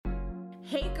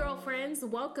Hey girlfriends,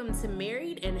 welcome to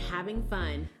Married and Having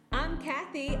Fun. I'm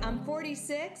Kathy, I'm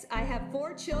 46, I have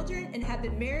 4 children and have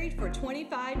been married for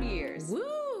 25 years.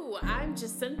 Woo! I'm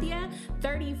Jacinthia,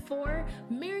 34,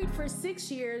 married for 6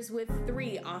 years with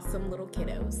 3 awesome little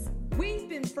kiddos. We've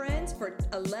been friends for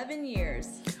 11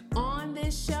 years. On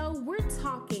this show, we're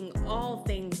talking all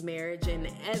things marriage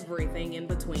and everything in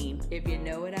between. If you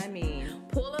know what I mean.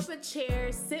 Pull up a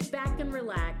chair, sit back and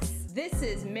relax. This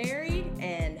is Married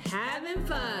and Having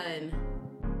Fun.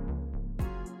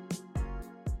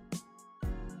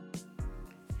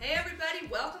 Hey everybody,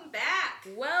 welcome back.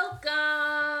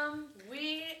 Welcome.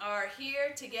 We are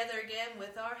here together again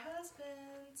with our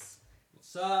husbands.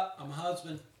 What's up? I'm a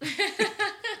husband.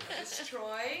 It's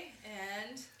Troy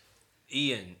and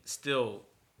Ian, still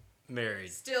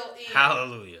married. still Ian.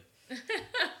 Hallelujah.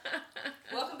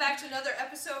 Welcome back to another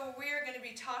episode where we are going to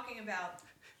be talking about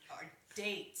our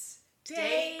dates.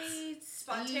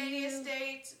 Spontaneous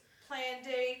dates, planned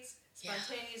dates,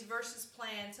 spontaneous versus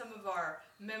planned, some of our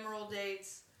memorable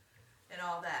dates, and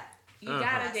all that. You gotta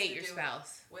Has date to your do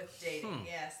spouse. With dating,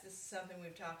 yes. This is something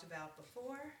we've talked about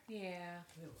before. Yeah.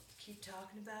 We will keep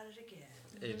talking about it again.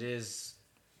 It is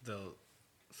the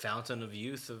fountain of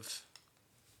youth of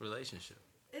relationship.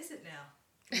 Is it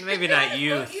now? Maybe not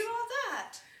youth. You all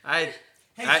that.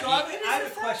 Hey, so I have a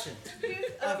question.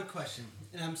 Youth I have a question,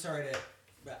 and I'm sorry to,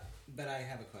 but I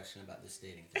have a question about this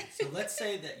dating thing. So let's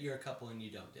say that you're a couple and you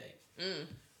don't date,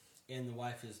 and the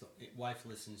wife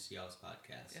listens to y'all's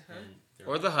podcast, and they're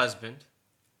Or the husband,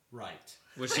 right.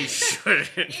 which he shouldn't.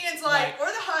 Ian's like, or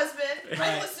the husband. I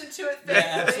Right. listen to it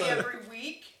Yeah, faithfully absolutely. every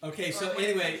week. Okay, Or so when it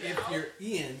anyway, comes if out. you're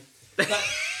Ian,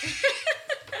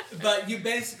 but you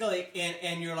basically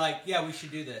and you're like, yeah, we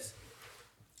should do this,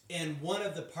 and one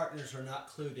of the partners are not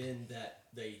clued in that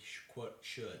they quote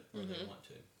should or they want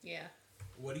to. Yeah.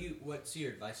 What's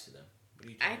your advice to them? What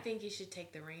do you tell I them? think you should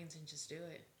take the reins and just do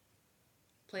it.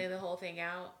 Play the whole thing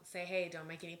out. Say, hey, don't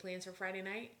make any plans for Friday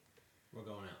night. We're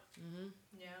going out.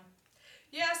 Yeah.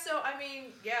 Yeah, so, I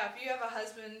mean, yeah, if you have a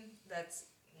husband that's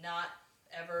not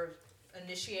ever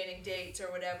initiating dates or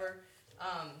whatever,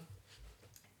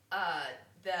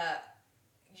 that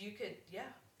you could,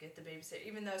 get the babysitter.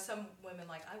 Even though some women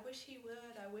like, I wish he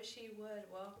would.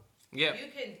 Well, Yeah,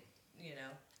 you can,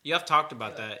 you have talked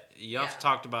about that. You have Yeah.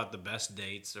 talked about the best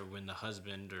dates, or when the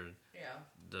husband or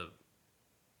the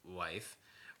wife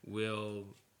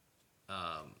will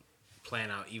plan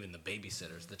out even the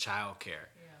babysitters, the child care.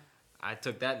 Yeah. I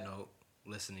took that note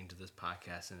listening to this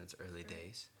podcast in its early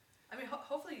days. I mean,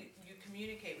 hopefully you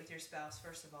communicate with your spouse,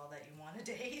 first of all, that you want to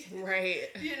date.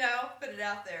 Right. Put it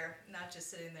out there, not just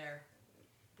sitting there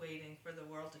waiting for the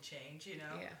world to change,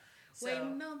 Yeah. So,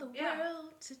 Waiting on the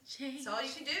world to change. that's all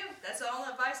you can do. That's the only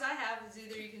advice I have is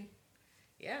either you can,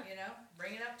 Yeah.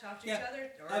 bring it up, talk to Yeah, each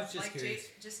other, or I was just like curious.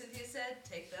 Cynthia said,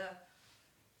 take the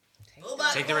Take bull the-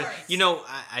 by Take the the horns.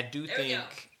 I do There we go.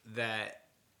 think that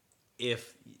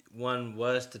if one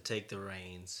was to take the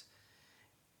reins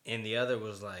and the other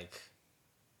was like,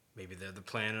 maybe they're the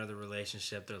planner of the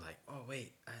relationship, they're like, oh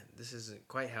wait, this isn't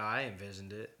quite how I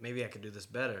envisioned it, maybe I could do this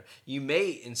better, you may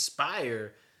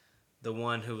inspire the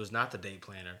one who was not the date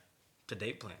planner to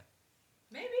date plan.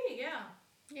 Maybe, yeah.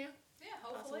 Yeah. Yeah,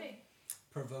 hopefully.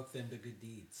 Provoke them to good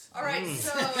deeds. All right,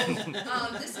 so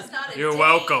this is not a You're date,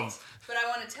 welcome. But I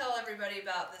want to tell everybody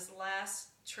about this last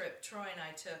trip Troy and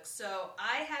I took. So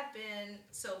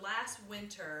last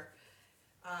winter,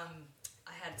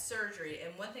 I had surgery,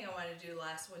 and one thing I wanted to do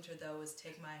last winter though was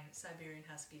take my Siberian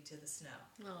Husky to the snow.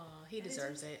 Oh, he And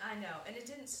deserves it. I know, and it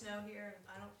didn't snow here.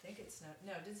 I don't think it snowed.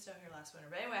 No, it didn't snow here last winter.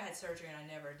 But anyway, I had surgery and I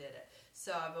never did it.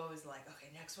 So I've always like, okay,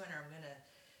 next winter I'm gonna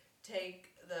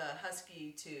take the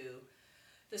Husky to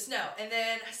the snow. And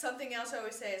then something else I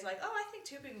always say is like, oh, I think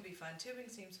tubing would be fun. Tubing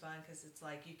seems fun because it's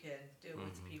like you can do it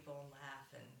with people and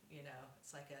laugh, and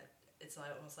it's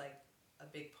like almost like a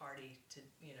big party to,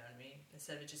 you know what I mean,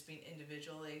 instead of it just being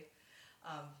individually.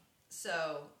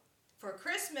 So for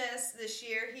Christmas this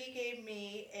year, he gave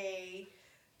me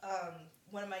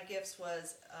one of my gifts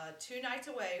was 2 nights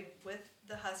away with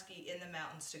the Husky in the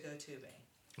mountains to go tubing.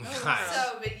 Nice.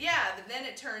 So, but then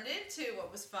it turned into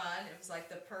what was fun. It was like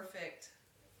the perfect,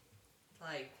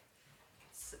 it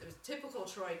was typical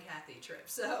Troy and Kathy trip.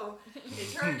 So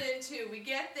it turned into, we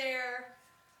get there,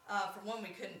 for one, we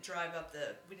couldn't drive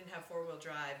we didn't have 4-wheel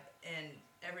drive, and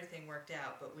everything worked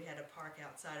out, but we had to park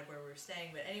outside of where we were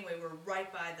staying. But anyway, we're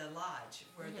right by the lodge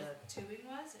where the tubing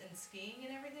was, and skiing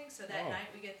and everything. So that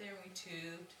night we get there and we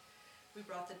tubed. We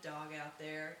brought the dog out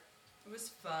there. It was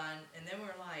fun. And then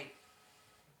we're like,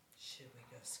 should we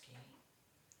go skiing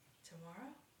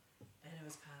tomorrow? And it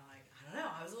was kind of like, I don't know,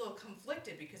 I was a little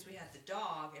conflicted because we had the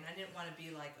dog, and I didn't want to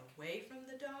be like away from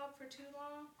the dog for too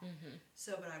long.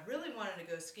 So, but I really wanted to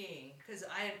go skiing because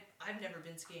I've never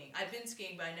been skiing. I've been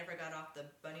skiing, but I never got off the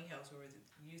bunny hills where we were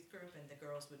the youth group, and the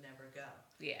girls would never go.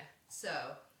 Yeah.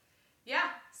 So,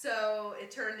 yeah, so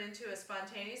it turned into a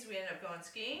spontaneous. We ended up going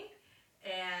skiing,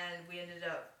 and we ended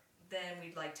up, then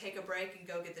we'd like take a break and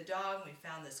go get the dog, and we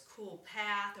found this cool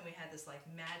path, and we had this like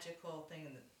magical thing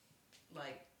in the,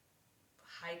 like,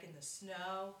 hike in the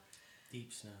snow.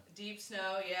 Deep snow. Deep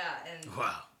snow, yeah, and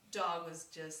Wow. dog was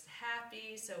just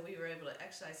happy, so we were able to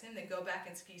exercise him, then go back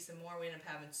and ski some more. We ended up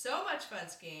having so much fun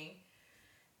skiing.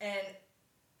 And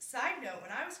side note, when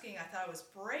I was skiing, I thought I was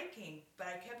braking, but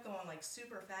I kept going like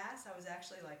super fast. I was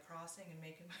actually like crossing and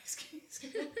making my skis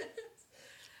go.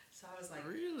 So I was like,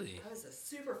 Really? I was a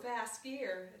super fast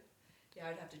skier. Yeah,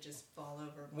 I'd have to just fall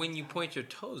over. When you time. point your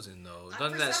toes in, though, For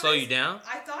doesn't that some slow you reason, down?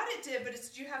 I thought it did, but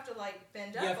you have to like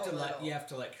bend up You have a to little. you have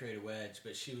to create a wedge,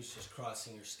 but she was just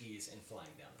crossing her skis and flying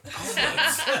down.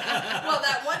 Well,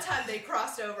 that one time they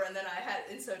crossed over, and then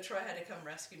and so Troy had to come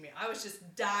rescue me. I was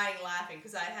just dying laughing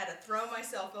because I had to throw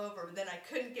myself over, but then I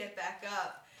couldn't get back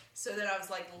up, so that I was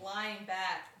like lying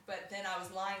back, but then I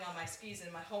was lying on my skis,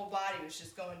 and my whole body was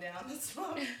just going down the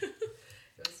slope.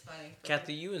 It was funny.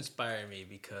 Kathy, you inspire me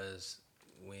because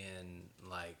when,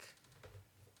 like,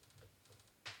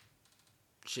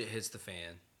 shit hits the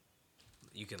fan,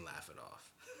 you can laugh it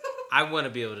off. I want to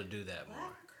be able to do that more.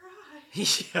 Laugh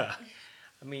or cry. Yeah.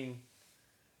 I mean,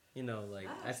 you know, like...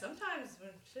 Sometimes when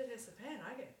shit hits the fan,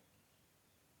 I get...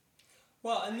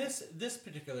 Well, in this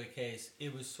particular case,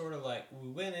 it was sort of like we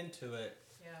went into it,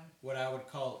 what I would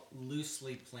call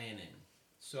loosely planning.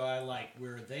 So we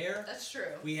were there. That's true.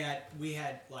 We had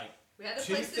like We had a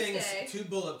two place to things, stay. 2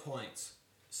 bullet points: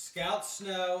 Scout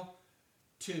snow,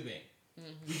 tubing.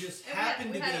 We just And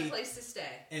happened we to had be, a place to stay.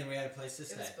 and we had a place to It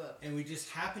stay, was booked. and we just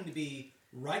happened to be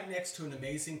right next to an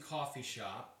amazing coffee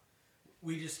shop.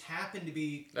 We just happened to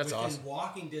be That's within awesome.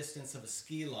 walking distance of a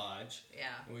ski lodge. Yeah.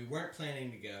 And we weren't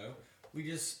planning to go. We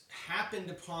just happened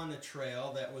upon a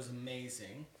trail that was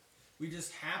amazing. We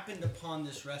just happened upon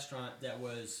this restaurant that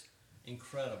was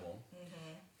incredible.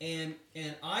 And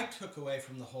I took away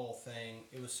from the whole thing,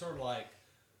 it was sort of like,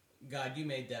 God, you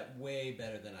made that way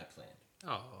better than I planned.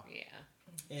 Oh. Yeah.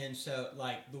 And so,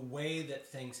 like, the way that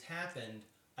things happened,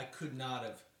 I could not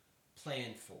have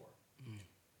planned for.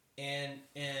 And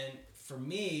for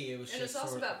me, it was And just it's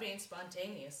also sort about being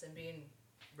spontaneous and being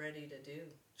ready to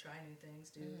try new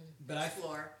things, But I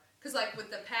explore. Because, like, with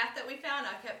the path that we found,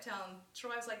 I kept telling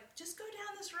Troy, I was like, just go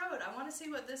down this road. I want to see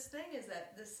what this thing is,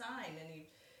 this sign.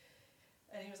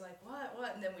 And he was like,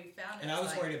 what? And then we found it. And I was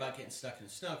like, worried about getting stuck in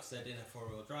the snow because I didn't have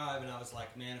 4-wheel drive. And I was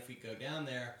like, man, if we go down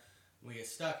there and we get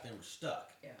stuck, then we're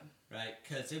stuck. Yeah. Right?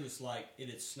 Because it was like, it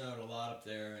had snowed a lot up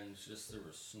there and it's just, there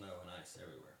was snow and ice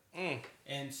everywhere.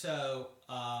 And so,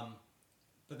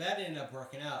 but that ended up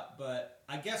working out. But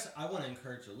I guess I want to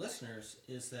encourage the listeners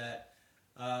is that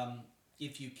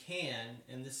if you can,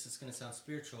 and this is going to sound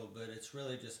spiritual, but it's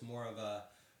really just more of a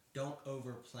don't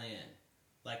over plan.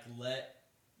 Like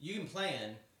you can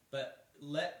plan, but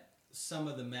let some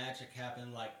of the magic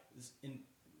happen. Like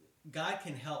God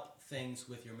can help things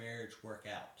with your marriage work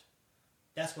out.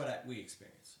 That's what we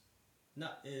experience.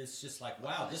 It's just like,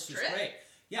 wow, this was trip. great.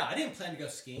 Yeah, I didn't plan to go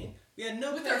skiing. We had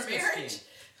no With plans our to go marriage? skiing.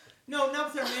 No,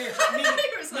 not with our marriage.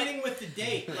 It was like, Meaning with the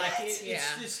date. Like it's Yeah.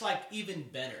 just like even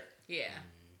better. Yeah.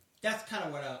 That's kind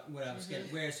of what I was getting.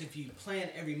 Whereas if you plan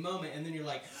every moment and then you're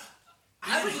like,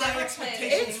 I I would had high never plan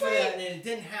expectations It's for like- that and it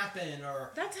didn't happen,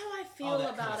 or That's how I All feel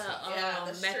that kind about of stuff. Yeah,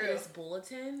 that's Methodist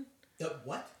bulletin. the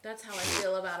what? That's how I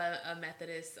feel about a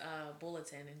Methodist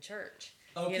bulletin in church.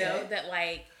 Okay. You know, that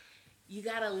like you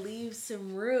gotta leave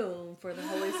some room for the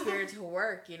Holy Spirit to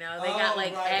work. You know, they got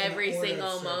like right, in every the order of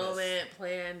single service. moment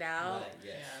planned out, Right,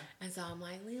 yeah. and so I'm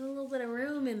like, leave a little bit of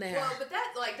room in there. Well, but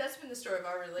that's been the story of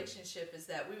our relationship is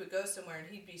that we would go somewhere and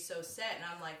he'd be so set, and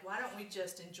I'm like, why don't we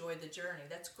just enjoy the journey?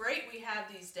 That's great. We have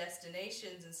these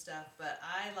destinations and stuff, but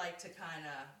I like to kind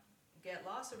of get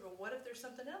lost over what if there's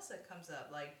something else that comes up,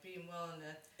 like being willing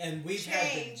to. And we've Change.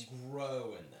 had to grow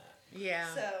in that. Yeah.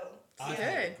 So I've Good.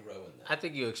 had to grow in that. I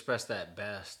think you expressed that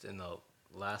best in the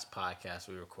last podcast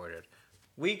we recorded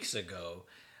weeks ago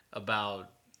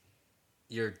about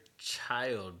your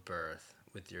childbirth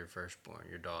with your firstborn,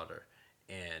 your daughter,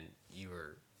 and you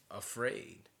were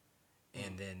afraid.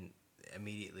 And then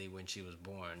immediately when she was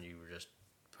born, you were just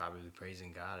probably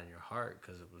praising God in your heart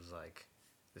because it was like,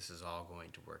 this is all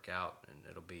going to work out and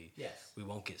it'll be, Yes. we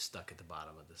won't get stuck at the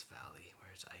bottom of this valley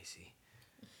where it's icy.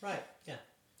 Right, yeah.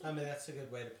 I mean, that's a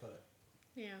good way to put it.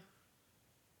 Yeah.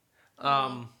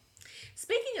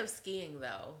 Speaking of skiing,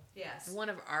 though, Yes. one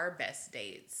of our best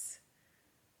dates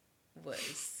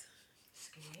was...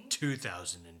 Skiing?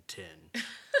 2010.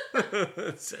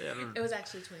 It was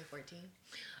actually 2014.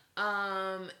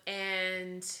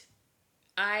 And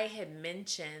I had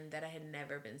mentioned that I had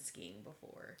never been skiing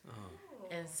before. Oh.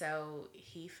 And so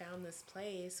he found this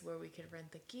place where we could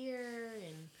rent the gear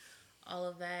and all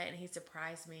of that. And he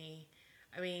surprised me.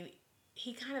 I mean,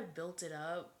 he kind of built it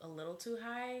up a little too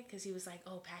high because he was like,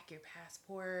 oh, pack your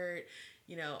passport,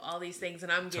 you know, all these things.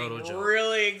 And I'm getting Total joke.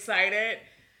 really excited.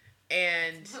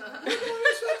 And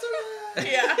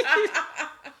yeah.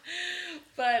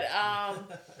 But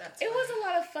That's it was funny. a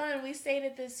lot of fun. We stayed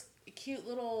at this cute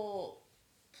little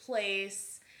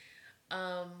place,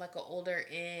 like an older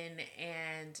inn,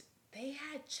 and they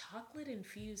had chocolate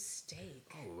infused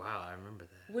steak, Oh, wow. I remember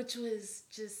that. which was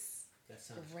just That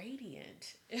sounds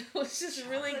radiant. It was just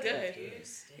really Chocolate good.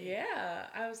 infused steak. Yeah,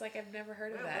 I was like, I've never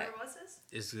heard of that. Where was this?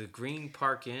 Is the Green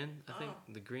Park Inn? I think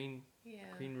Oh. the Green Yeah.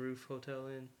 Roof Hotel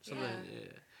Inn. Something. Yeah. Yeah.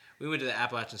 We went to the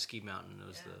Appalachian Ski Mountain. It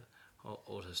was Yeah. the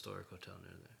old historic hotel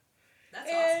near there. That's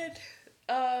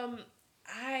awesome. And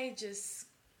I just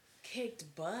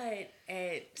kicked butt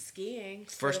at skiing.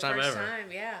 for First the time first ever.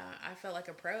 time. Yeah, I felt like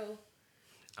a pro.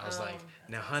 I was like, Um,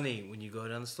 now, honey, when you go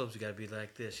down the slopes, you got to be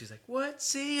like this. She's like, what?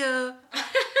 See ya.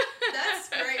 That's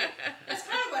great. That's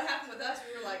kind of what happened with us.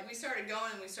 We started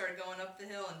going up the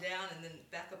hill and down, and then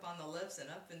back up on the lifts and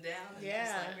up and down. And Yeah.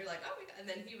 just like, we were like, oh, and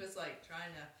then he was like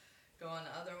trying to go on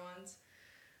the other ones.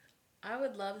 I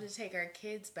would love to take our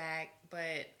kids back,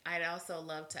 but I'd also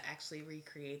love to actually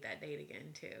recreate that date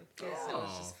again too. 'Cause it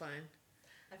was Oh. just fun.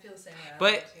 I feel the same way. I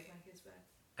But- want to take my kids back.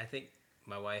 I think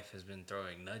my wife has been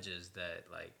throwing nudges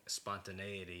that, like,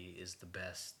 spontaneity is the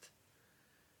best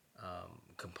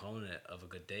component of a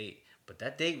good date. But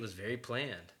that date was very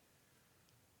planned.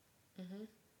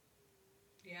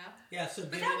 Yeah. Yeah, so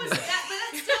But get that into was that. but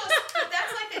that's still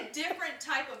that's like a different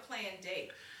type of planned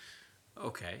date.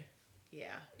 Okay.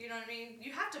 Yeah. You know what I mean?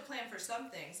 You have to plan for some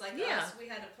things. Like Yeah. us, we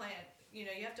had to plan. You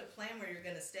know, you have to plan where you're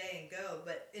going to stay and go.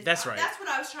 But That's right. That's what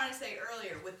I was trying to say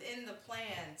earlier. Within the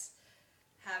plans,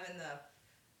 having the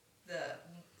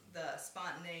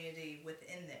spontaneity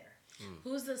within there.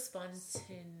 Who's the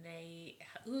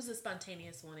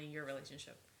spontaneous one in your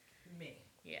relationship? Me.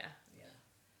 Yeah. Yeah.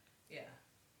 Yeah.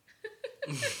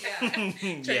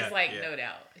 Trey's like, no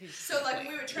doubt. He's So just like when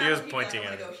we were was traveling, he was like, pointing I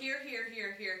want at to go it. here,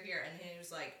 and he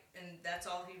was like, and that's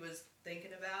all he was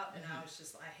thinking about, and I was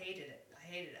just, I hated it.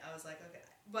 I was like, okay,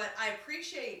 but I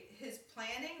appreciate his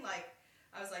planning. Like,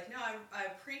 I was like, no, I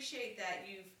appreciate that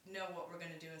you know what we're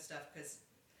gonna do and stuff, because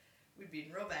we'd be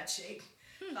in real bad shape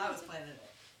if I was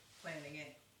planning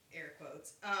it, air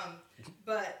quotes.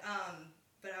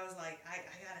 But I was like, I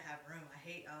gotta have room.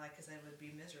 Because I would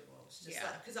be miserable. It was just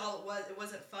Yeah. because it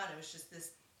wasn't fun. It was just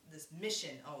this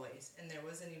mission always, and there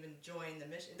wasn't even joy in the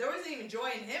mission. There wasn't even joy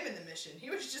in him in the mission. He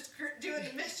was just doing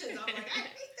the missions. I'm like, I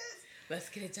hate this. let's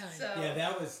get it done. So Yeah,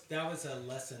 that was a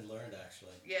lesson learned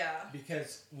actually. yeah,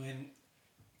 Because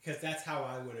that's how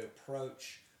I would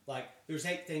approach. Like, there's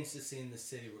 8 things to see in the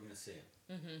city. We're gonna see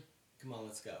them. Mm-hmm. Come on,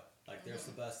 let's go. Like, there's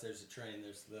the bus, there's the train,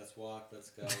 let's walk, let's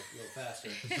go a little faster.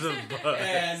 The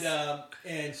bus.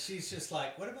 And she's just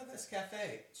like, what about this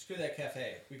cafe? Screw that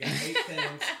cafe. We got 8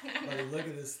 things. Or look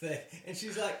at this thing. And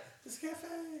she's like, this cafe.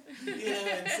 You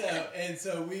know, and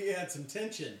so we had some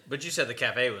tension. But you said the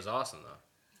cafe was awesome, though.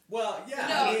 Well, yeah,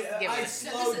 No, I mean, give I it-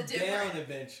 slowed this is a down different-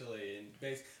 eventually.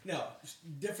 No,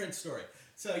 different story.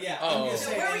 So, yeah, Oh. I'm just so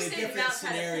saying where we in stayed different outside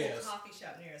a scenarios. cool coffee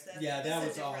shop near us. Yeah, that that's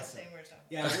was a different awesome. thing we're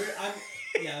talking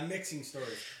Yeah, I'm mixing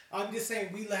stories. I'm just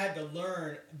saying we had to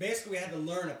learn. Basically, we had to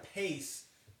learn a pace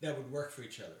that would work for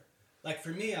each other. Like for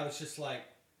me, I was just like,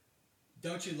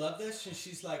 "Don't you love this?" And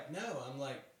she's like, "No." I'm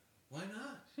like, "Why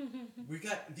not? We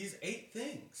got these 8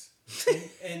 things,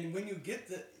 and when you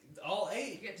get all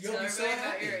 8, You get to you'll tell be so everybody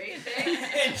about happy." your 8 things.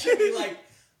 And she'll be like,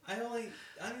 I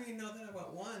don't even know that I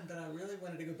want 1, but I really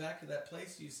wanted to go back to that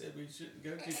place you said we shouldn't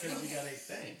go to because we got 8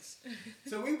 things.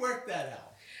 So we worked that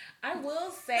out. I will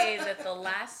say that the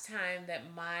last time that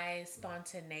my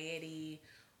spontaneity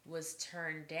was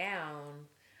turned down,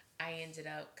 I ended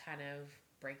up kind of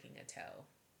breaking a toe.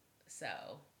 So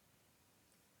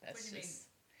that's What do you just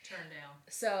mean, turn down?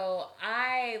 so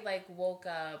I like woke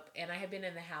up and I had been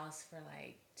in the house for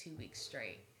like 2 weeks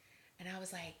straight, and I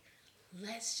was like,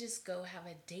 let's just go have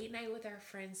a date night with our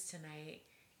friends tonight,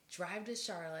 drive to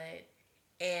Charlotte,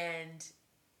 and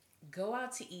go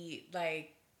out to eat.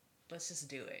 Like, let's just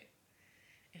do it.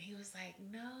 And he was like,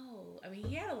 no. I mean,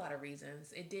 he had a lot of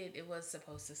reasons. It was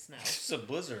supposed to snow. It's a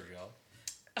blizzard,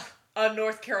 y'all. A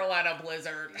North Carolina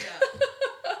blizzard.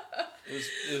 Yeah.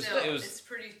 It was It's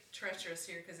pretty treacherous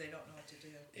here because they don't know what to do.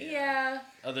 Yeah.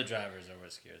 Other drivers are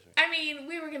what scares me. I mean,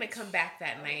 we were going to come back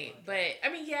that night, but I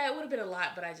mean, yeah, it would have been a lot,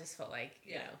 but I just felt like,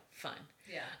 you know, fun.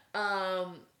 Yeah.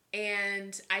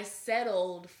 And I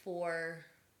settled for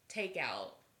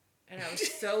takeout, and I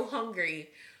was so hungry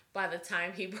by the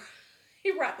time he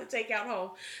brought the takeout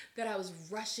home that I was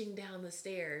rushing down the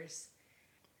stairs,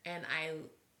 and I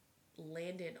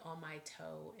landed on my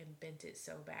toe and bent it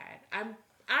so bad.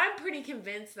 I'm pretty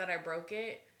convinced that I broke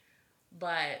it,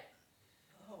 but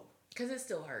because it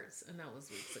still hurts, and that was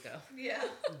weeks ago. Yeah.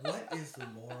 What is the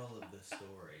moral of the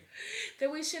story? That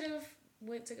we should have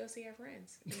went to go see our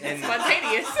friends. And-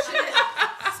 Spontaneous.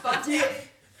 Spontaneous.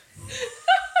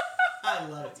 I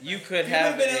love it. You could If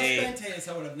have it would have a. been spontaneous,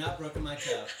 I would have not broken my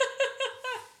toe.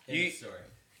 End You- of story.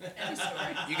 End of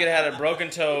story. You could have had a broken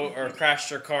toe or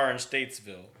crashed your car in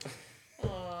Statesville.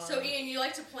 So Ian, you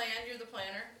like to plan? You're the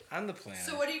planner. I'm the planner.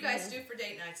 So what do you guys do for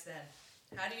date nights then?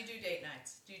 How do you do date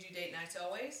nights? Do you do date nights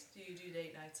always? Do you do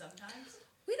date nights sometimes?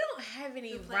 We don't have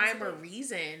any Who plans rhyme or it?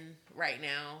 reason right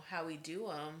now how we do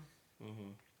them.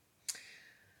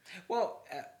 Well,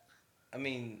 I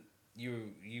mean,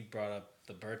 you brought up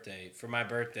the birthday. For my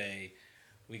birthday,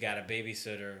 we got a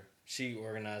babysitter. She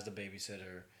organized a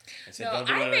babysitter. And said, No, "Don't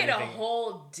do I made a anything."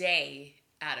 whole day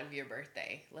out of your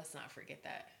birthday. Let's not forget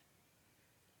that.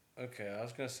 Okay, I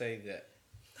was gonna say that.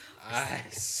 I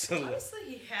Honestly,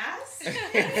 he has.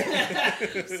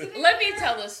 Let me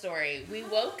tell the story. We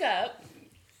woke up.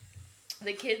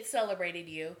 The kids celebrated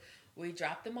you. We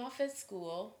dropped them off at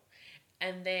school.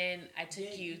 And then I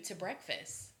took you to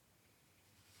breakfast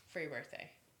for your birthday.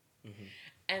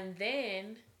 And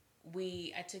then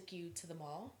I took you to the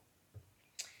mall.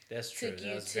 That's true. Took That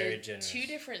you was very to generous. 2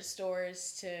 different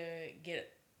stores to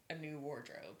get a new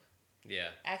wardrobe. Yeah,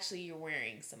 Actually, you're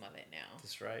wearing some of it now.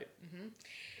 that's right.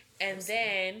 And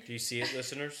then Do you see it,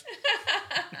 listeners?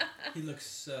 He looks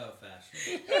so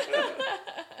fashionable.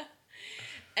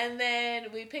 and then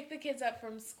we picked the kids up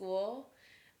from school.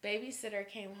 Babysitter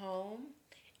came home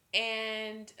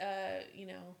and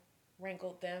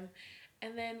wrangled them.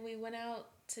 And then we went out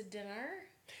to dinner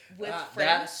with friends.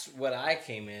 That's what I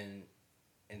came in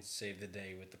and saved the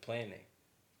day with the planning.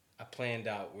 I planned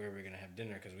out where we were going to have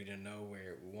dinner because we didn't know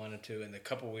where we wanted to. And the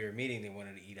couple we were meeting, they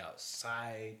wanted to eat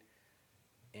outside.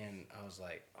 And I was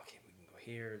like, okay, we can go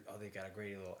here. Oh, they got a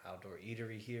great little outdoor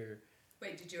eatery here.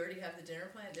 Wait, did you already have the dinner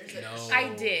plan? No.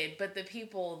 I did, but the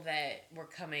people that were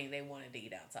coming, they wanted to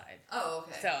eat outside. Oh,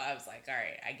 okay. So I was like, all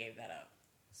right, I gave that up.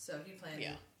 So he planned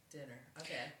Yeah. dinner.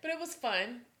 Okay. But it was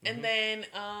fun. And then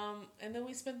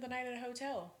we spent the night at a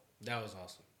hotel. That was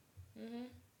awesome.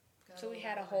 So we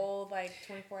had a whole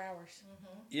 24 hours.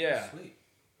 Yeah. Sweet.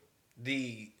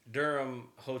 The Durham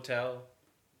Hotel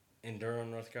in Durham,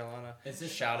 North Carolina. Is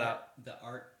this Shout out. the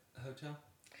art hotel?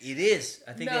 It is.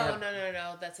 I think they have...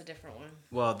 No. That's a different one.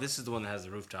 Well, this is the one that has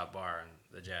the rooftop bar and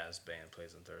the jazz band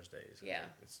plays on Thursdays. Yeah.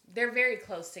 It's They're very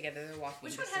close together. They're walking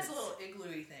Which one distance. has little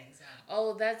igloo-y things on?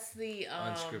 Oh, that's the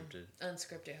unscripted.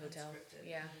 Unscripted hotel. Unscripted.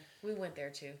 Yeah. We went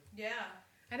there too. Yeah.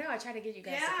 I know. I tried to get you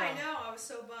guys Yeah, to come. I know. I was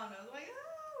so bummed. I was like,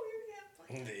 oh,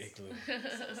 we were going to The have igloo.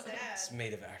 plans. So It's sad.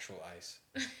 made of actual ice.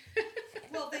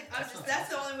 Well, that's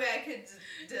the only way I could...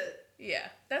 Yeah.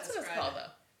 That's what it's Describe called, it.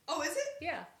 though. Oh, is it?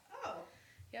 Yeah. Oh,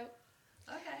 Yep.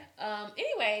 okay.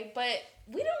 Anyway, but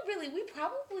we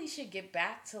probably should get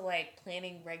back to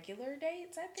planning regular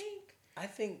dates, I think. I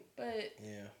think, But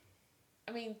yeah.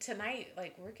 I mean, tonight,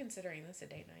 we're considering this a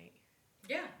date night.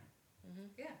 Yeah.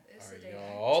 Yeah, it's Are a day.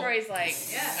 y'all? Troy's like,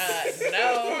 Yeah.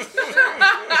 no.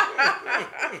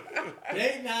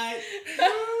 Date night.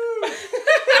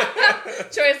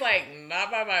 Troy's like,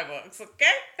 not by my books,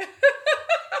 okay?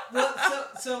 Well,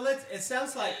 so let's. It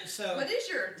sounds like so. What is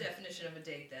your definition of a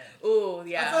date then? Ooh, I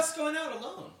yeah. thought going out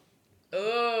alone. Ooh.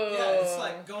 Yeah, it's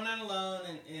like going out alone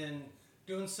and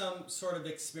doing some sort of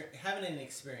experience, having an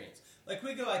experience. Like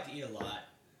we go out to eat a lot,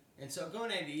 and so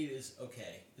going out to eat is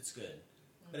okay. It's good,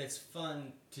 but it's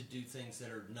fun to do things that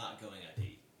are not going out to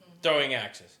eat. Throwing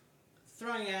axes.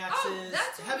 Throwing axes,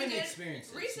 that's what having we did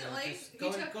experiences. recently. Just He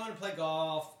going took- to play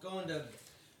golf, going to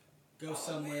go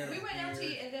somewhere. We went out to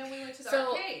weird. eat and then we went to the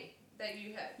So- arcade that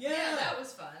you had. Yeah. that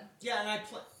was fun. Yeah, and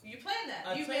You planned that.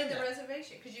 I You planned made the that.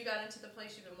 reservation because you got into the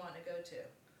place you've been wanting to go to.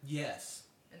 yes,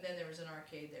 And then there was an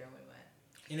arcade there and we went.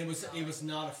 and it was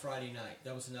not a Friday night.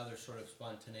 That was another sort of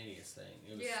spontaneous thing.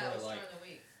 It was Yeah, sort it of was like during the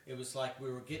week. it was like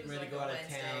we were getting It was ready to like go a out of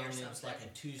Wednesday town. or And it was like a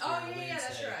something. Tuesday Oh, or a yeah, Wednesday.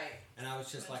 that's right. And I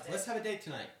was just like, Wednesday. let's have a date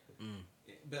tonight.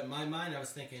 But in my mind, I was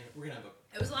thinking we're gonna have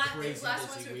a It was last crazy last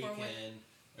busy Wednesday before we went. weekend.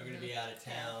 We're gonna be out of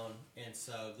town, and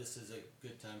so this is a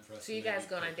good time for us. So to you guys maybe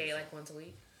go on a take date this- once a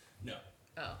week? No,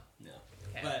 Oh. no.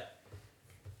 Okay. But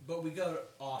but we go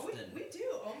often. We do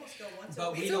almost go once a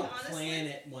But week. we don't honestly. plan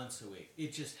it once a week.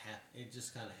 It just It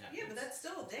just kind of happens. Yeah, but that's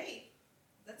still a date.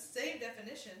 That's the same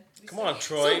definition. We Come still- on,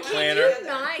 Troy, So planner. can you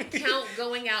not count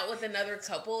going out with another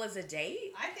couple as a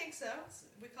date? I think so.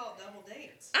 We call it double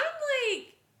dates. I'm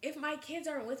like, if my kids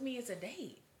aren't with me, it's a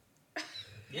date.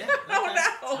 Yeah. Oh, okay.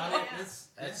 no. I mean, Yeah. it's-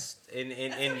 That's in That's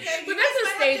in. okay. But You that's guys a might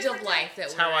have stage of different life that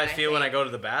That's we're how I in, feel when I think. go to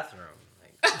the bathroom.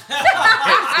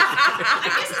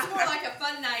 I guess it's more like a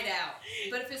fun night out.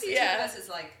 But if it's the two Yeah. of us, it's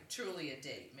like truly a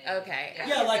date, maybe. Okay.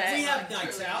 Yeah, like we Okay. have Like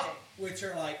nights truly out, date. which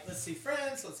are like, let's see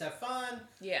friends, let's have fun,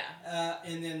 Yeah.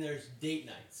 and then there's date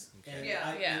nights. And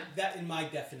Yeah. Yeah. that in my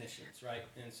definitions, right?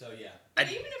 And so yeah, But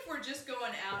even if we're just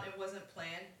going out and it wasn't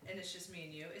planned and it's just me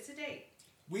and you, it's a date.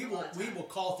 we A will lot of we time. will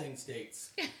call things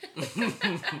dates.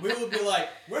 We will be like,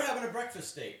 we're having a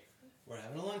breakfast date, we're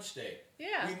having a lunch date.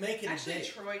 Yeah. We make it a Actually,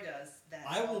 date. Troy does that.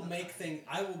 I all will the make time. things.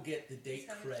 I will get the date He's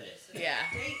having credit. a Yeah.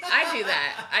 date. I do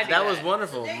that. I do That was that.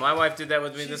 wonderful. My wife did that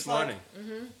with me She's this like-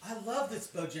 morning. I love this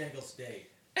Bojangles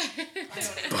date. I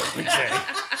don't Okay.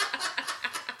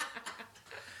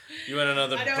 You want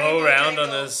another I don't bow eat round on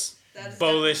Bojangles. this That is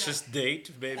bowlicious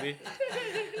date, baby?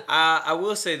 I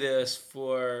will say this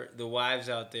for the wives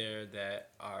out there that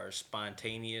are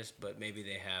spontaneous, but maybe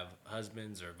they have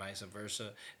husbands or vice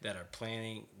versa that are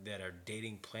planning, that are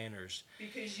dating planners.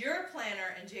 Because you're a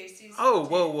planner and JC's. Oh,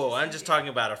 whoa! I'm just talking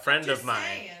about a friend Just of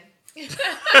mine. saying.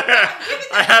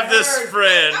 I have this Heard.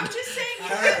 friend. I'm just saying you I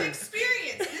have heard.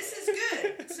 experience. This is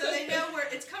good. So they know where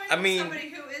it's coming I from mean- somebody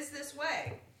who is this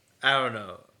way. I don't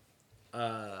know.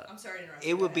 I'm sorry to interrupt. It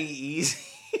you. would Go be ahead. easy.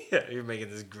 You're making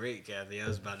this great, Kathy. I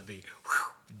was about to be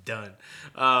done.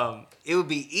 It would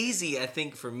be easy, I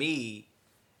think, for me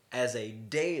as a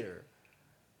dater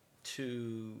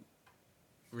to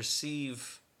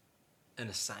receive an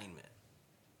assignment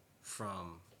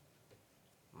from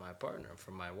my partner,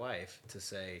 from my wife, to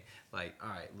say, like, all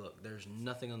right, look, there's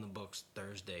nothing on the books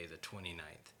Thursday the 29th.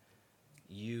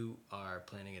 You are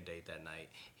planning a date that night.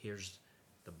 Here's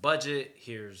the budget.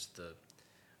 Here's the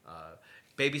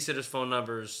babysitter's phone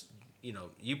numbers. You know,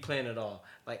 you plan it all.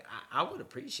 Like, I would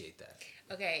appreciate that.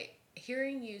 Okay,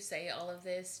 hearing you say all of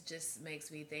this just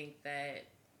makes me think that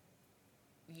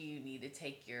you need to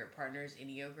take your partner's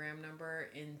Enneagram number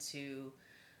into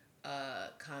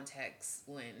context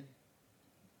when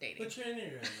dating. What's your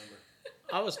Enneagram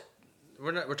number?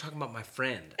 We're talking about my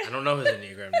friend. I don't know his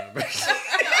Enneagram number.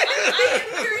 I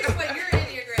am curious what your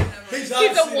Enneagram number is. He's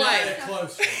obviously one. not a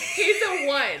close friend. He's a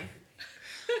 1.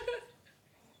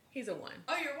 He's a 1.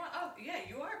 Oh, you're one. Oh, yeah,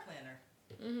 you are a planner.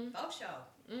 Mm-hmm. Oh,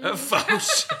 show. A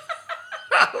faux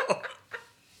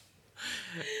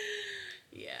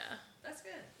Yeah. That's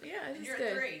good. Yeah, And it's you're good.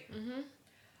 at 3. Mm-hmm.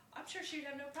 I'm sure she'd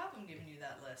have no problem giving you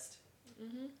that list.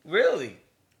 Really?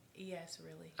 Yes,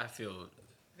 really. I feel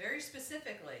Very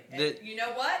specifically. And The- you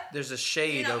know what? there's a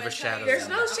shade You know, I'm gonna tell you overshadowing. There's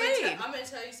no something. shade. I'm going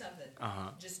to tell you something. Uh-huh.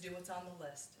 Just do what's on the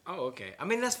list. Oh, okay. I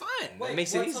mean, that's fine. Wait, that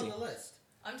makes what's it easy. on the list?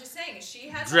 I'm just saying, if she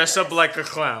has Dress a up list, like a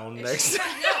clown if next she time.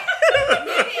 has,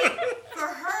 no, meaning for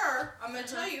her, I'm going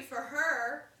to tell you, for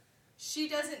her, she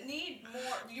doesn't need more.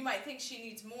 You might think she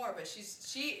needs more, but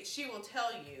she will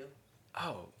tell you,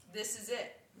 Oh, this is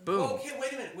it. boom. Well, okay,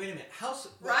 wait a minute.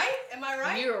 Right? Am I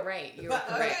right? You were right. You were But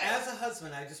correct. Okay. as a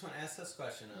husband, I just want to ask this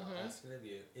question. And I'll ask it of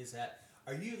you. Is that,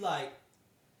 are you like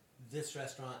this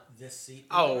restaurant, this seat?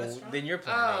 in the Oh, restaurant? then you're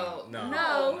planning. Oh, no.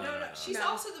 no. She's No.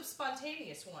 also the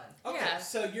spontaneous one. Okay, Yeah.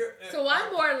 so you're. So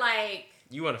I'm more like,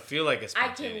 You want to feel like it's I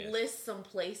spontaneous. can list some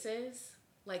places,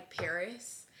 like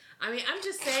Paris. I mean, I'm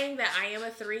just saying that I am a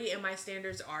 3 and my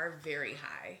standards are very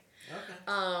high.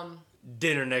 Okay.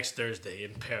 Dinner next Thursday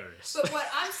in Paris. But what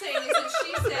I'm saying is that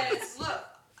she says, look,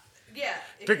 yeah.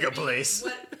 it Pick could a be place. I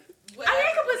mean,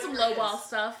 I could put some whatever it lowball is.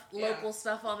 stuff, Yeah. local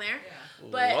stuff on there. Yeah.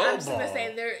 But I'm just gonna Lowball.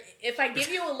 say there. If I give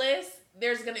you a list,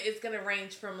 it's gonna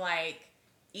range from like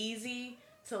easy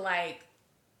to like,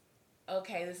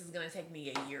 okay, this is gonna take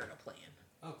me a year to plan.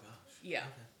 Oh gosh. Yeah.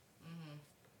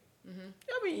 Okay.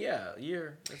 I mean, yeah,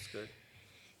 that's good.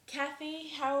 Kathy,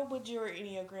 how would your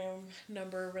Enneagram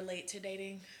number relate to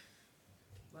dating?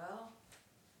 Well,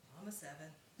 I'm a 7.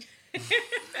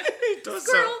 don't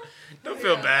Squirrel. don't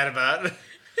feel bad about it.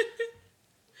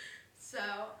 So,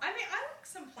 I mean, I like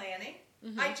some planning.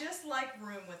 I just like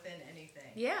room within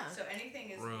anything. Yeah. So anything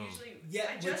is Room. usually, Yeah,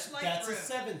 I just like that's room. a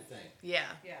 7 thing. Yeah.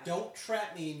 Yeah. Don't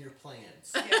trap me in your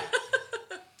plans. Yeah.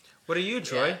 What are you,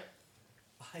 Troy?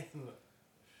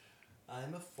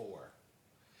 I'm a 4.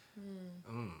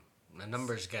 A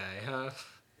numbers guy, huh?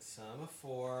 So I'm a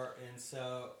 4, and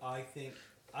so I think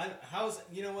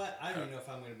you know what? I don't even know if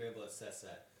I'm going to be able to assess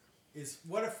that.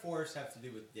 What do 4s have to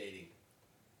do with dating?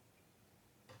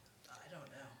 I don't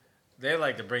know. They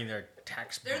like to bring their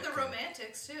tax. They're the book in.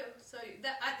 romantics too. So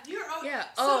you're Yeah.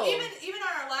 So even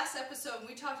on our last episode, when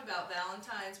we talked about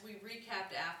Valentine's, we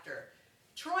recapped after.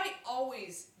 Troy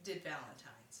always did Valentine's.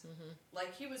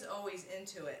 Like he was always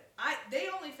into it. They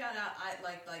only found out I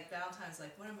like Valentine's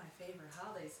like one of my favorite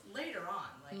holidays later on,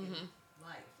 like in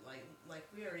life. Like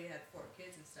we already had 4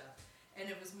 kids and stuff. And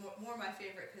it was more my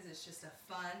favorite because it's just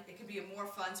it can be a more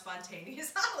fun,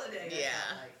 spontaneous holiday. Yeah.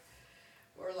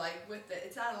 Or like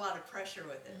it's not a lot of pressure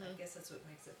with it. I guess that's what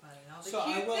makes it fun. And all the So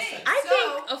cute I will things. say-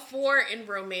 I think a 4 in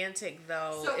romantic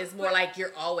though is more like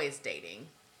you're always dating.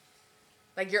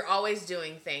 Like you're always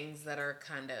doing things that are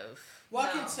kind of. Well,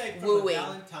 I can say from Wooing. a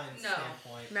Valentine's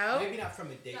standpoint. No? Maybe not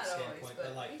from a date Not standpoint, always,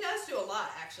 but like. he does do a lot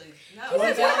actually. No, He does.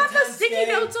 What about the Valentine's sticky Day-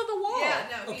 notes on the wall? Yeah,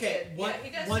 no, he Okay, did. one, Yeah, he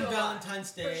does one do a lot,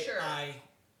 Valentine's for Day, sure. I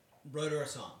wrote her a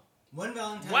song. One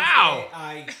Valentine's Wow.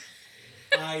 Day,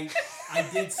 I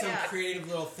did some Yeah. creative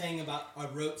little thing about I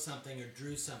wrote something or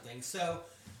drew something. So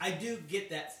I do get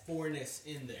that 4-ness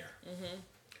in there.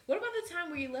 What about the time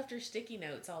where you left her sticky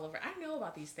notes all over? I know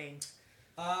about these things.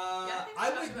 I think we I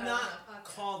talked would about it not on the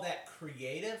podcast. call that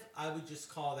creative. I would just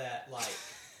call that like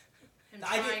Him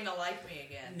I trying to like me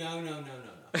again. no.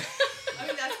 I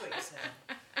mean, that's what you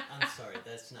said. I'm sorry,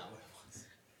 that's not what it was.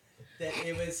 That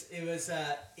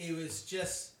it was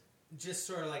just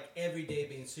sort of like every day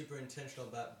being super intentional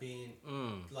about being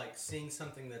like seeing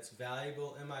something that's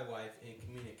valuable in my wife and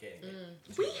communicating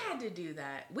it. We had to do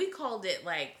that. We called it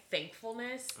like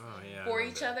thankfulness Oh, yeah, I for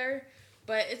remember each that. other.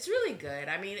 But it's really good.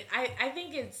 I mean, I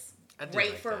think it's I do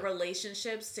great like for that.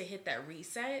 relationships to hit that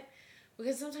reset.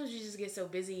 Because sometimes you just get so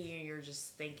busy and you're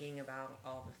just thinking about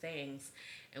all the things.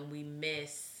 And we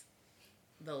miss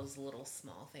those little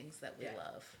small things that we Yeah.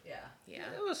 love. Yeah. Yeah.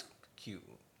 It was cute.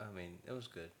 I mean, it was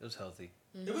good. It was healthy.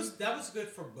 That was good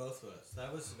for both of us.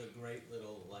 That was a great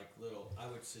little. I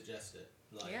would suggest it.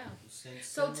 Like, Yeah. send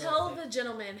So little tell things. the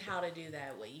gentleman how to do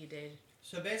that, what you did.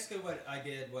 So basically what I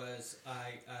did was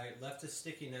I left a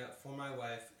sticky note for my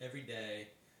wife every day,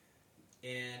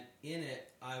 and in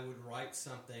it I would write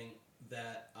something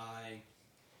that I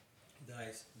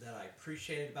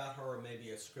appreciated about her, or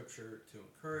maybe a scripture to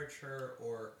encourage her,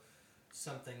 or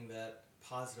something that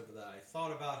positive that I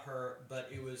thought about her. But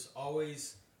it was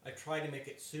always, I tried to make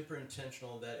it super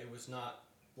intentional, that it was not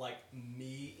like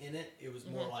me in it. It was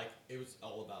more like it was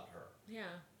all about her. Yeah.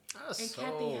 That was And so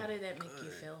Kathy, how did that make you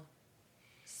good. feel?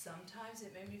 Sometimes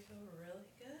it made me feel really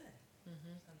good.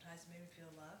 Sometimes it made me feel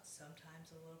loved.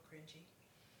 Sometimes a little cringy.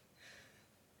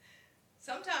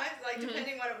 Sometimes, like,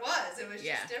 depending what it was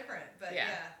Yeah. just different. But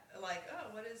Yeah. like, oh,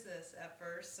 what is this at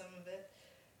first? Some of it.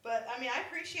 But, I mean, I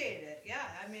appreciate it.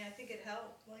 Yeah, I mean, I think it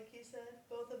helped, like you said,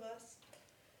 both of us.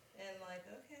 And, like,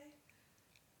 okay.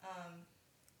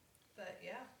 But,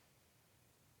 yeah.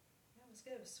 Yeah, it was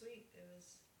good. It was sweet.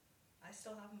 I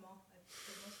still have them all. I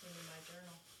put most of them in my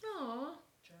journal. Aw.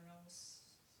 Journals.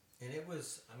 And it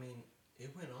was, I mean,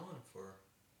 it went on for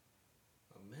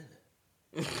a minute.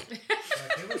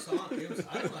 Like it was on. It was.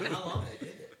 I don't know how long I did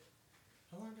it.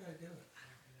 How long did I do it? I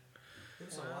don't remember. It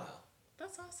was a while.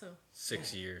 That's awesome.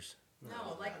 6 years.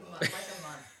 No, like a not month. Like a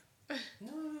month.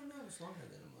 No, it was longer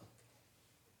than a month.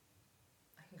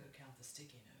 I can go count the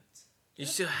sticky notes. You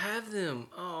still have them.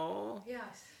 Oh,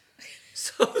 Yes.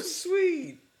 so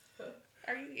sweet.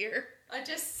 Are you here? I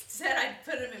just said I'd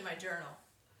put them in my journal.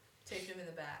 Taped them in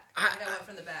the back. I got one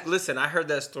from the back. Listen, I heard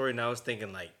that story and I was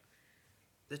thinking like,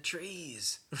 the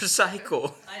trees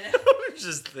recycle. I know. I was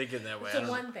just thinking that way. It's I the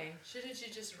don't know. one thing. Shouldn't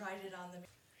you just write it on the...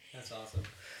 That's awesome.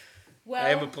 Well, I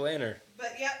am a planner.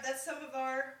 But yeah, that's some of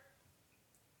our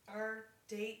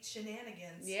date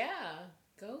shenanigans. yeah.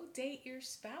 Go date your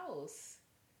spouse.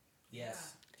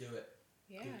 Yes, do it.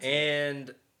 Yeah.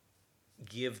 And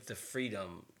give the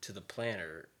freedom to the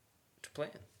planner to plan.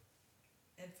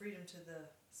 And freedom to the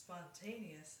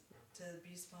spontaneous to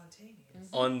be spontaneous.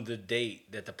 On the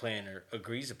date that the planner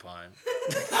agrees upon.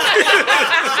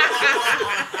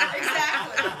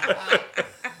 Exactly.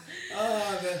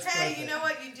 Oh, that's Hey, perfect. you know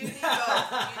what? You do need both.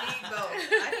 You need both.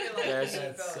 I feel like That's- you need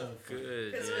That's both. so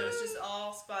Good. Because if Yeah. it was just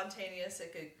all spontaneous,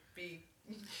 it could be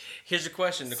Here's a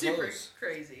question to super close.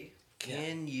 crazy.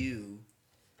 Can you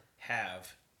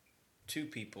have two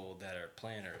people that are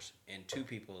planners and two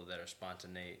people that are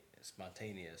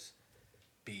spontaneous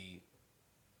be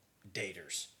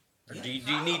daters? Or do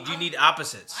you need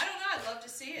opposites? I don't know. I'd love to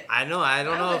see it. I know. I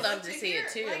don't I know. would If, love to see it,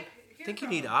 too. I think you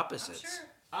need opposites.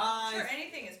 I'm sure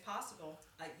anything is possible.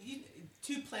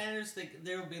 Two planners,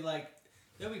 they'll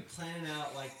be planning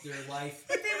out like their life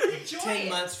But they would enjoy 10 it.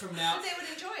 months from now. But they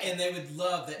would enjoy And they would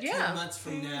love that 10 months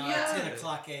from now at 10 Yeah.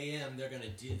 o'clock a.m. they're going to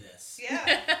do this.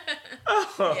 Yeah.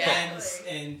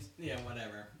 And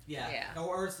whatever. Yeah.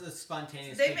 Or it's the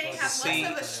spontaneous. They may people have just less say of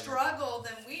a whatever. struggle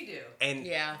than we do. And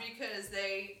Because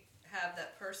they have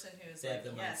that person who's They like,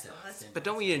 have the yes, mindset. but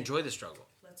don't we enjoy the struggle?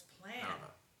 let's plan. I don't know.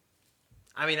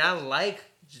 I mean, I like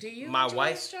Do you my enjoy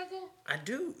wife. the struggle? I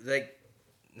do. Like,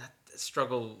 not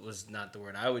struggle was not the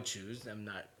word I would choose. I'm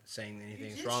not saying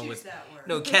anything's did wrong choose with that word.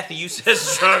 No, Kathy, you said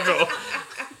struggle.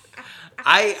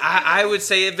 I would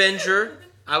say adventure.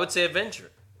 I would say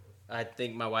adventure. I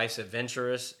think my wife's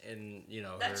adventurous, and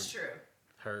That's true.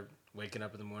 her waking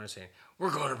up in the morning saying,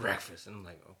 "We're going to breakfast," and I'm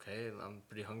like, "Okay, I'm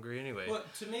pretty hungry anyway." Well,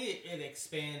 to me, it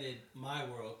expanded my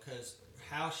world because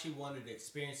how she wanted to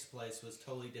experience the place was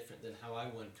totally different than how I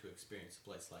wanted to experience the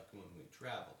place, like when we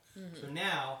traveled. So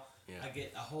now I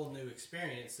get a whole new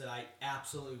experience that I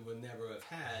absolutely would never have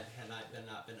had I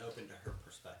not been open to her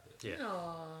perspective. Yeah.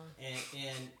 Aww.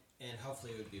 And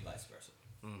hopefully it would be vice versa.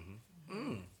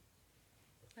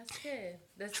 That's good.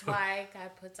 That's why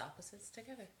God puts opposites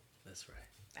together, That's right.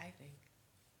 I think.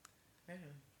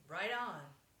 Right on.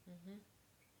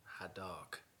 Hot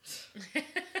dog.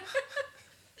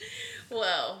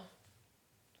 Well,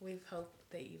 we hope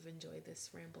that you've enjoyed this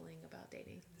rambling about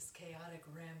dating. This chaotic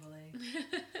rambling.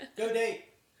 Go date.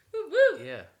 Woo woo!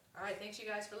 Yeah. All right, thanks you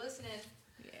guys for listening.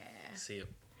 Yeah. See you.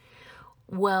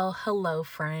 Well, hello,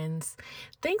 friends.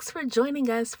 Thanks for joining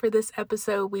us for this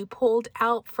episode we pulled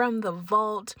out from the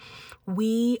vault.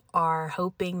 We are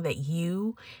hoping that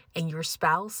you and your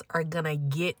spouse are going to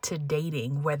get to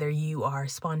dating, whether you are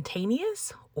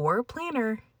spontaneous or a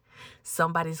planner.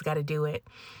 Somebody's got to do it.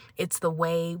 It's the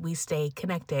way we stay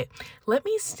connected. Let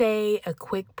me say a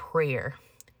quick prayer.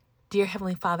 Dear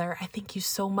Heavenly Father, I thank you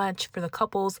so much for the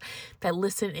couples that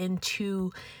listen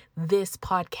into this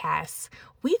podcast.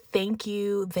 We thank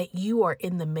you that you are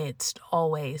in the midst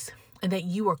always, and that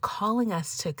you are calling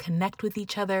us to connect with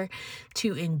each other,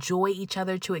 to enjoy each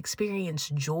other, to experience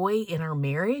joy in our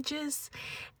marriages.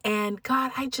 And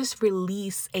God, I just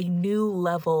release a new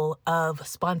level of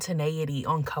spontaneity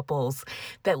on couples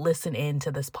that listen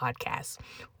into this podcast.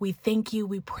 We thank you,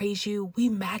 we praise you, we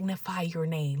magnify your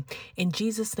name. In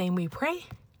Jesus' name we pray.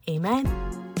 Amen.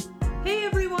 Hey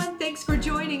everyone, thanks for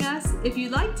joining us. If you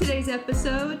liked today's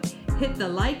episode, hit the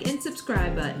like and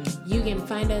subscribe button. You can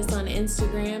find us on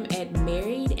Instagram at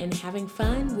Married and Having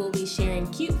Fun. We'll be sharing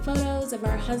cute photos of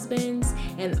our husbands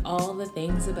and all the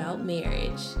things about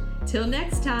marriage. Till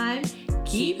next time,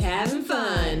 Keep having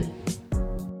fun.